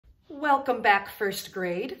Welcome back, first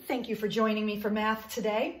grade. Thank you for joining me for math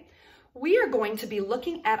today. We are going to be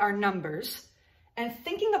looking at our numbers and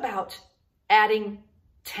thinking about adding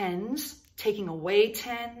tens, taking away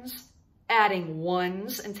tens, adding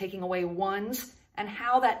ones and taking away ones, and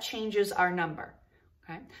how that changes our number.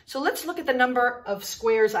 Okay, so let's look at the number of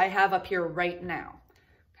squares I have up here right now.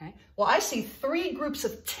 Okay, well, I see three groups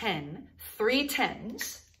of 10, three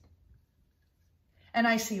tens. And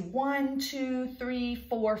I see 1, 2, 3,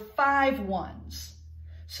 4, 5 ones.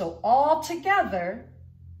 So all together,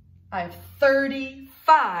 I have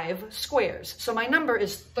 35 squares. So my number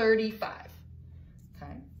is 35.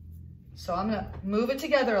 Okay. So I'm going to move it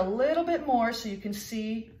together a little bit more so you can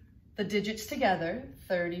see the digits together,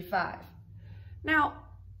 35. Now,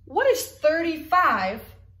 what is 35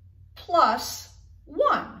 plus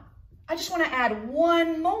 1? I just want to add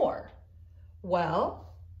one more.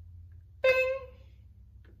 Well, bing.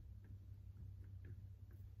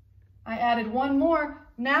 I added one more.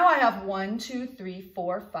 Now I have 1, 2, 3,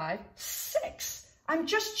 4, 5, 6. I'm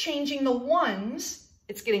just changing the ones.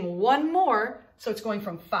 It's getting one more, so it's going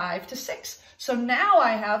from 5 to 6. So now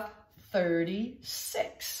I have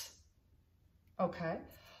 36. Okay.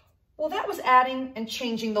 Well, that was adding and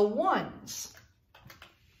changing the ones.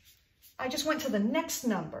 I just went to the next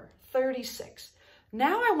number, 36.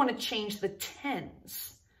 Now I want to change the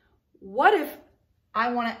tens. What if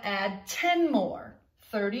I want to add 10 more?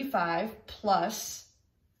 35 plus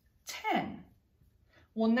 10.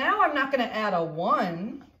 Well, now I'm not going to add a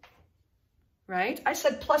 1, right? I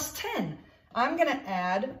said plus 10. I'm going to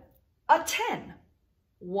add a 10.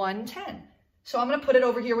 1 10. So I'm going to put it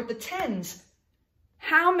over here with the tens.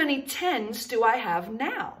 How many tens do I have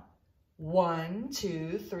now? 1,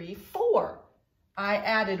 2, 3, 4. I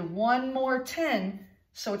added one more 10,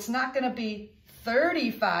 so it's not going to be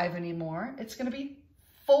 35 anymore. It's going to be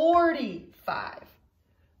 45.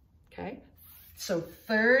 Okay, so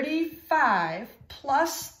 35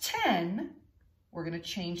 plus 10, we're going to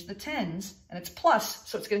change the tens, and it's plus,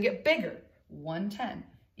 so it's going to get bigger. 110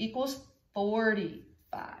 equals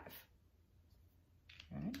 45.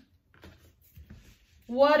 Okay.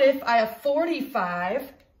 What if I have 45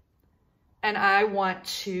 and I want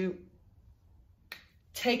to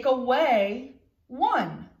take away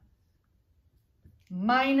 1?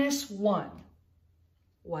 Minus 1.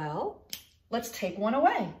 Well, let's take 1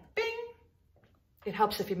 away. Bing! It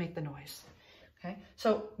helps if you make the noise. Okay,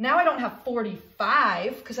 so now I don't have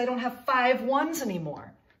 45 because I don't have 5 ones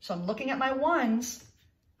anymore. So I'm looking at my ones.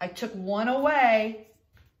 I took 1 away.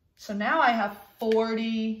 So now I have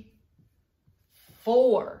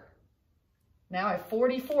 44. Now I have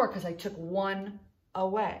 44 because I took 1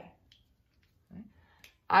 away. Okay.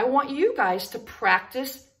 I want you guys to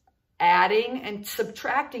practice adding and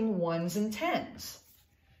subtracting ones and tens.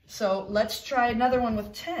 So let's try another one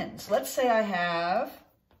with tens. Let's say I have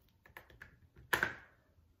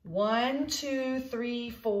 1, 2, 3,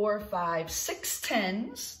 4, 5, 6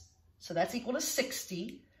 tens. So that's equal to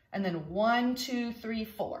 60. And then 1, 2, 3,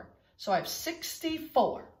 4. So I have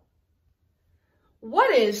 64.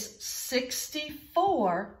 What is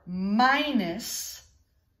 64 minus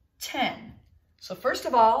 10? So first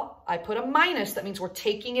of all, I put a minus. That means we're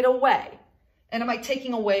taking it away. And am I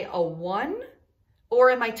taking away a 1? Or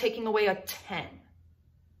am I taking away a 10?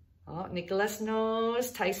 Oh, Nicholas knows,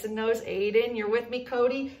 Tyson knows, Aiden, you're with me,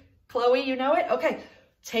 Cody, Chloe, you know it? Okay,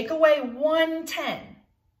 take away 1 10.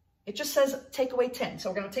 It just says take away 10, so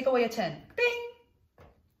we're going to take away a 10. Bing!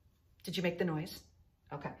 Did you make the noise?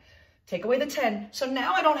 Okay, take away the 10. So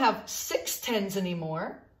now I don't have 6 tens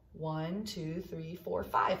anymore. 1, 2, 3, 4,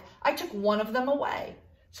 5. I took one of them away.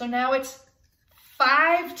 So now it's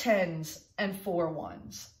 5 tens and 4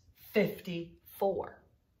 ones. 54.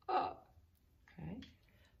 Oh, okay.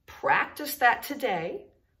 Practice that today,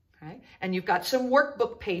 okay? And you've got some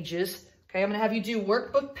workbook pages, okay? I'm going to have you do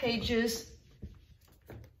workbook pages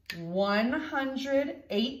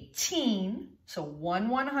 118, so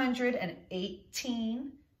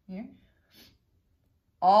 118 here,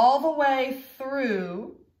 all the way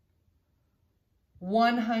through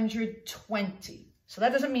 120. So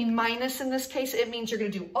that doesn't mean minus in this case. It means you're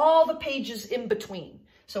going to do all the pages in between.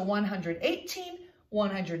 So 118,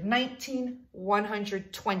 119,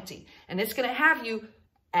 120. And it's going to have you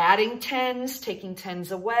adding tens, taking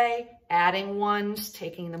tens away, adding ones,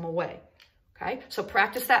 taking them away. Okay, so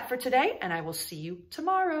practice that for today, and I will see you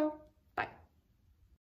tomorrow.